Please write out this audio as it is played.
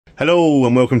Hello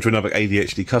and welcome to another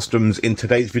ADHD Customs. In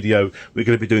today's video we're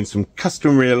going to be doing some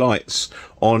custom rear lights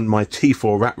on my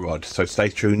T4 Ratrod, so stay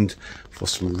tuned for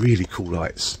some really cool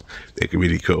lights. They're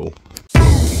really cool.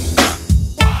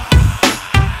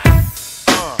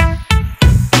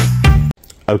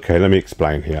 Okay, let me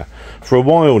explain here. For a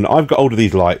while now, I've got hold of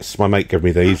these lights, my mate gave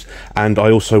me these, and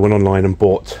I also went online and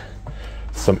bought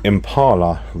some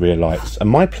Impala rear lights, and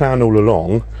my plan all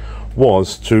along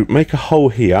was to make a hole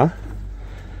here,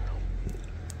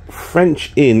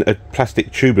 French in a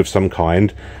plastic tube of some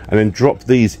kind, and then drop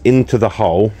these into the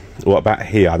hole, or about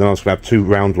here. Then I was going to have two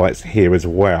round lights here as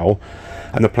well,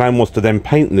 and the plan was to then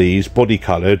paint these body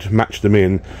coloured, match them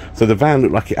in, so the van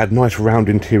looked like it had nice round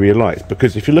interior lights.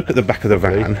 Because if you look at the back of the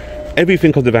van,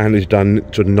 everything on the van is done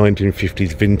to a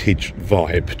 1950s vintage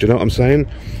vibe. Do you know what I'm saying?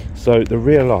 So the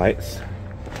rear lights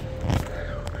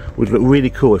would look really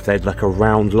cool if they had like a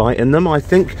round light in them. I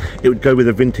think it would go with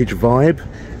a vintage vibe.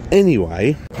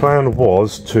 Anyway, plan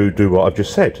was to do what I've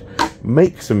just said,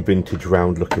 make some vintage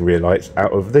round looking rear lights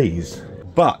out of these.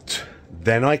 But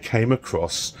then I came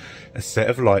across a set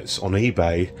of lights on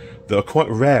eBay that are quite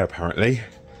rare apparently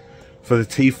for the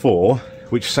T4,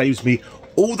 which saves me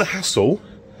all the hassle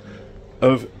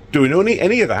of doing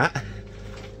any of that.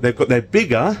 They're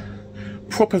bigger,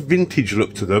 proper vintage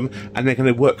look to them, and they're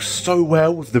going to work so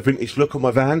well with the vintage look on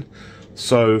my van.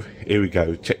 So here we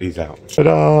go, check these out.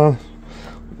 Ta-da!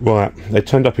 Right, they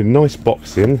turned up in nice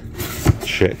boxing.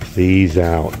 Check these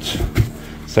out.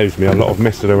 Saves me a lot of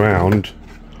messing around,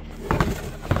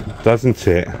 doesn't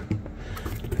it?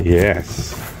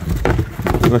 Yes.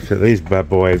 Look at these bad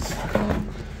boys.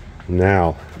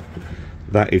 Now,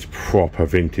 that is proper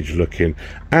vintage looking.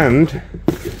 And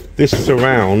this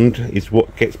surround is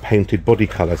what gets painted body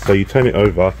colour. So you turn it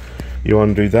over, you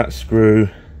undo that screw,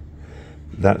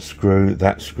 that screw,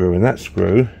 that screw, and that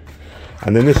screw.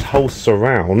 And then this whole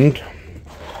surround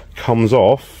comes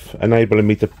off, enabling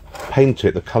me to paint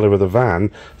it the colour of the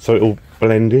van, so it will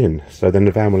blend in. So then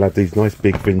the van will have these nice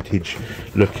big vintage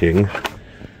looking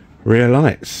rear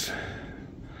lights.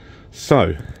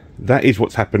 So that is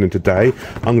what's happening today.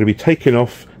 I'm going to be taking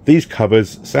off these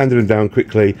covers, sanding them down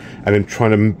quickly, and then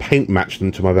trying to paint match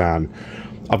them to my van.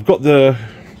 I've got the,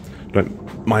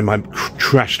 don't mind my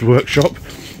trashed workshop,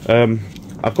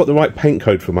 I've got the right paint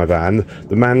code for my van.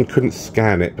 The man couldn't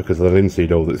scan it because of the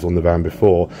linseed oil that's on the van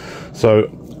before,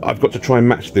 so I've got to try and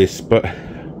match this. But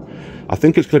I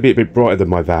think it's going to be a bit brighter than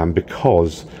my van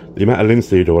because the amount of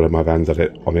linseed oil in my van's on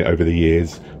it over the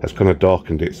years has kind of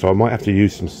darkened it. So I might have to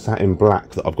use some satin black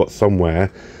that I've got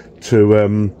somewhere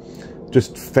to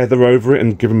just feather over it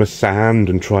and give them a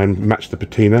sand and try and match the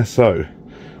patina. So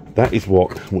that is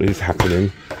what is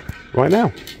happening right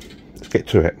now. Let's get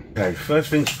to it. Okay, first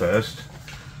things first.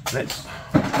 Let's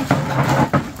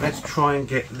try and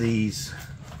get these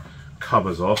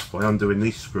covers off by undoing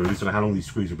these screws. I don't know how long these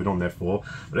screws have been on there for,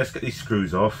 but let's get these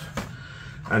screws off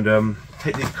and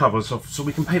take these covers off so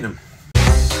we can paint them.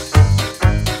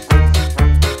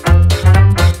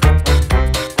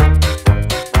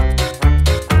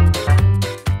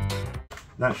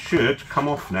 That should come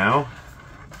off now.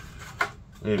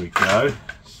 There we go.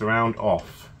 Surround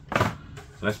off. So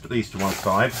let's put these to one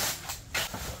side.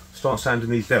 Start sanding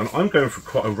these down. I'm going for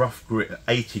quite a rough grit,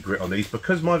 80 grit on these,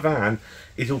 because my van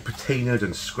is all patinaed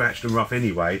and scratched and rough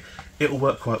anyway. It'll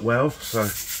work quite well. So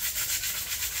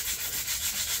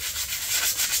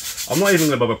I'm not even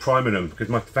going to bother priming them because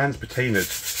my van's patinaed.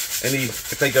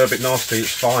 If they go a bit nasty, it's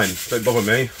fine. Don't bother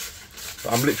me.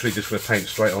 But I'm literally just going to paint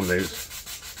straight on these.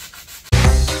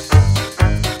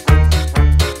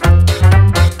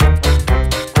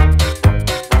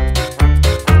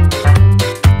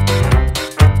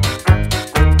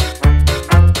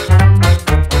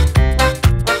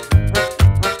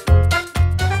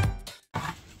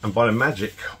 And by the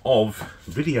magic of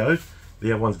video,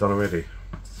 the other one's done already.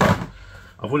 So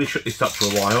I've already shook this up for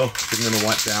a while, giving them a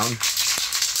wipe down,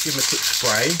 give them a quick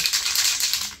spray.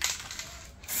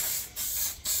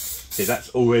 See,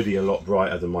 that's already a lot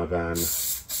brighter than my van.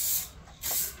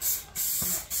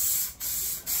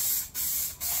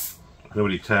 I can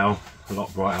already tell, a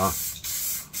lot brighter.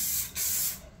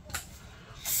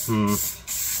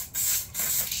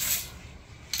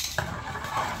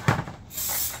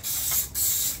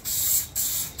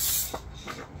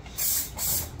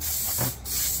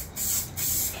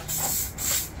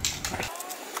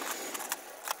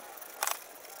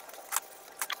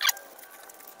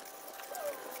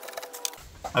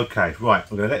 Okay, right,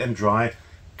 I'm going to let them dry,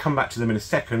 come back to them in a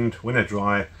second when they're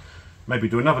dry, maybe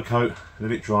do another coat,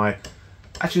 let it dry.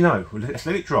 Actually no, let's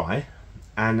let it dry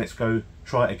and let's go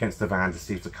try it against the van to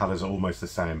see if the colours are almost the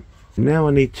same. Now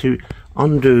I need to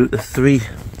undo the 3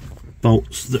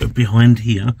 bolts that are behind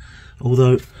here,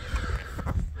 although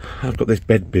I've got this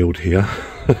bed build here.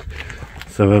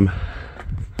 So I'm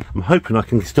hoping I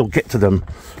can still get to them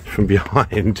from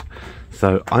behind.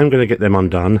 So I'm going to get them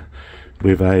undone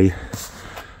with a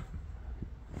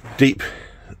deep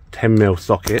 10mm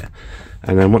socket,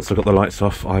 and then once I've got the lights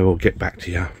off I will get back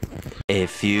to you. A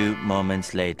few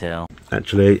moments later.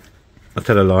 Actually, I'll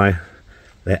tell a lie,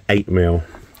 they're 8mm.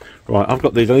 Right, I've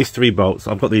got these, at least 3 bolts,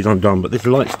 I've got these undone, but this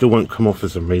light still won't come off for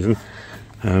some reason.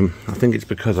 I think it's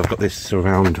because I've got this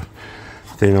surround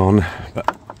thing on,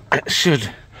 but it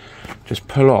should just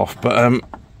pull off. But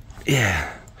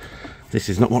yeah, this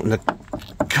is not wanting to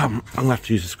come. I'm gonna have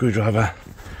to use a screwdriver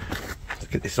to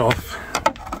get this off.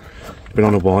 It's been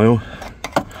on a while.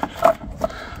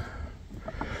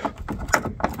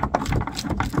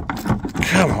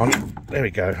 Come on, there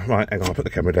we go. Right, hang on, I'll put the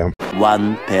camera down.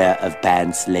 One pair of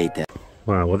pants later.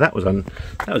 Wow, well that was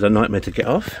a nightmare to get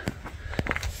off.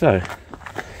 So,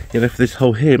 you know, for this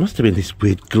hole here, it must have been this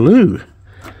weird glue.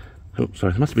 Oh,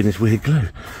 sorry, it must have been this weird glue.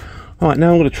 Right,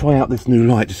 now I'm going to try out this new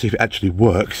light to see if it actually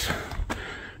works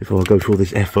before I go through all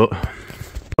this effort.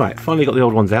 Right, finally got the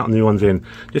old ones out and the new ones in.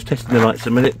 Just testing the lights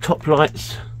a minute. Top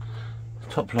lights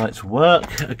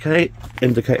work. Okay,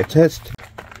 indicator test.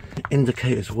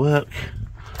 Indicators work.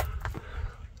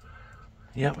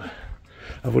 Yep.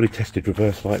 I've already tested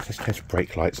reverse lights. Let's test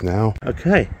brake lights now.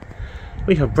 Okay,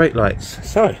 we have brake lights.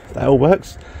 So that all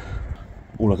works.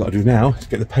 All I've got to do now is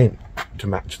get the paint to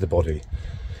match the body.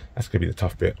 That's going to be the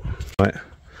tough bit. Right,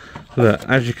 look,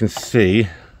 as you can see,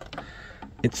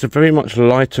 it's a very much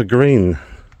lighter green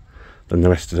than the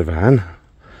rest of the van.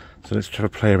 So let's try to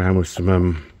play around with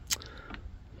some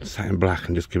satin black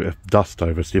and just give it a dust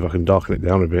over, see if I can darken it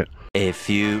down a bit. A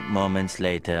few moments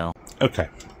later. Okay,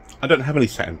 I don't have any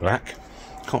satin black.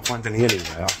 Can't find any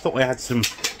anywhere. I thought I had some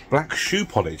black shoe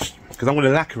polish because I'm going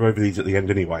to lacquer over these at the end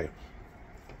anyway.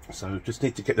 So just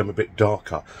need to get them a bit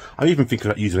darker. I'm even thinking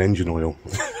about using engine oil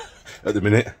at the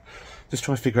minute. Just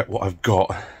try to figure out what I've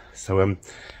got. So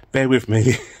bear with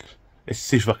me. Let's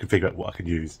see if I can figure out what I can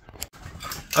use.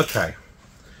 Okay,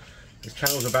 this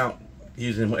channel's about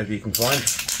using whatever you can find.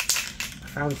 I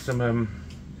found some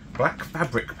black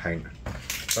fabric paint.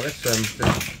 So let's just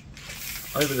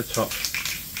over the top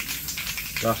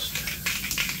dust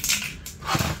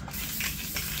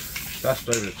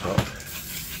over the top,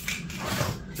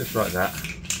 just like that,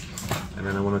 and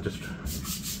then I want to just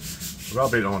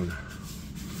rub it on.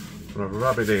 I want to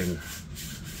rub it in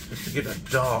just to give that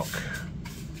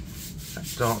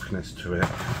darkness to it.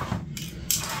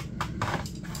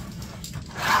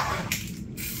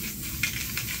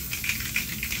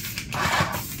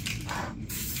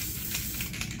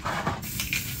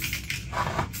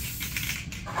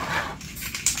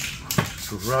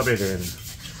 Rub it in,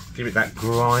 give it that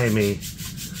grimy,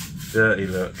 dirty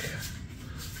look.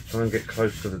 Try and get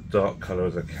close to the dark colour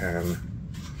as I can.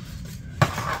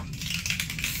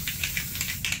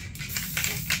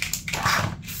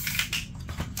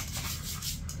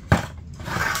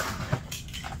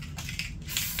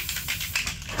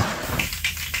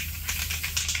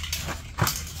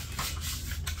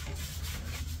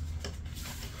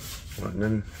 Right, and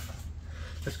then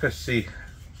let's go see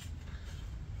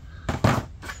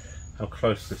how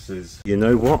close this is. You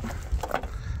know what?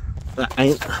 That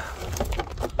ain't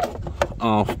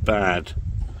half bad.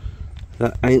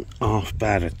 That ain't half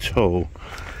bad at all.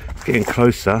 It's getting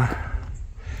closer,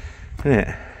 isn't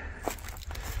it?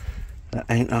 That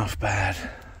ain't half bad.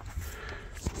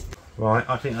 Right,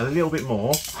 I think a little bit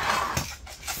more.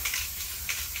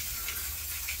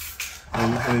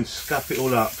 And then scuff it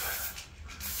all up.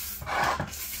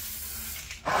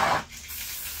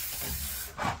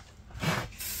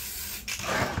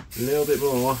 A little bit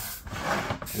more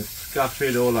and scuff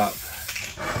it all up.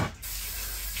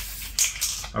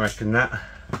 I reckon that.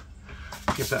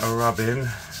 Give that a rub in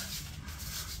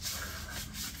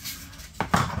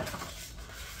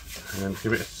and then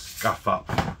give it a scuff up.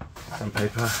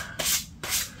 Sandpaper.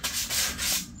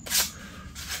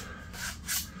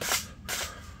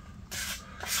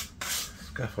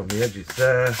 Scuff on the edges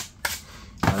there,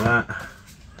 like that.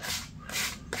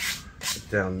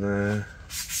 Down there.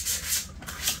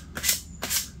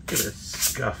 Give it a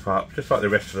scuff up, just like the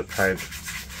rest of the paint.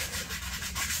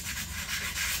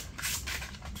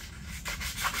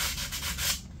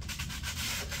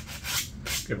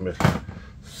 Give them a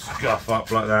scuff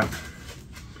up like that.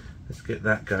 Let's get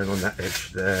that going on that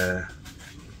edge there.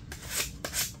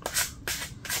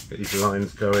 Get these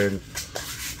lines going.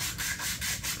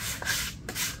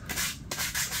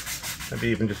 Maybe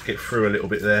even just get through a little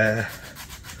bit there.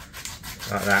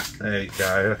 Like that. There you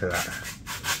go, look at that.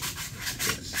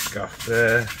 Scuff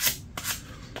there.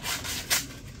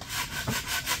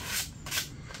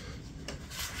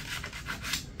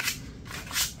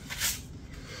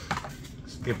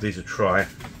 give these a try.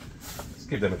 Let's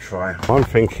give them a try. I'm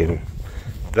thinking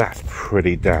that's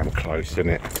pretty damn close, isn't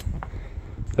it?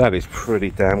 That is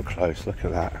pretty damn close. Look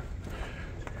at that.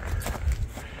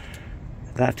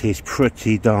 That is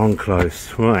pretty darn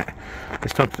close. Right,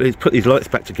 it's time to put these lights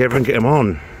back together and get them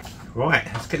on. Right,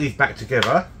 let's get these back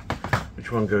together.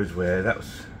 Which one goes where? That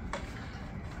is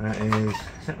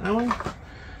that one?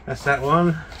 That's that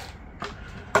one.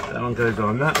 That one goes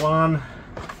on that one.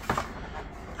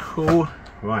 Cool.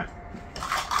 Right,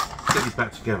 let's get these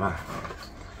back together.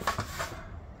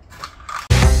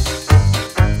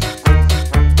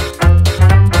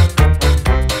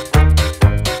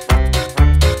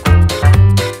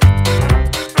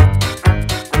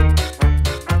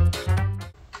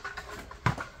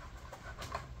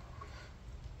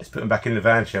 Let's put them back in the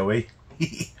van, shall we?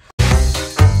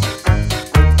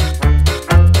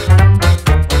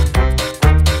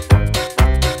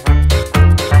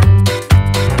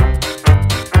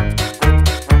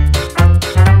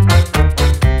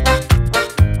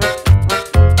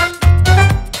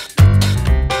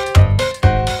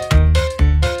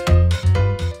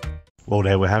 Well,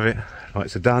 there we have it.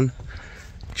 Lights are done. Do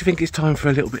you think it's time for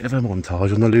a little bit of a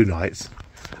montage on the loo lights?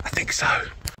 I think so.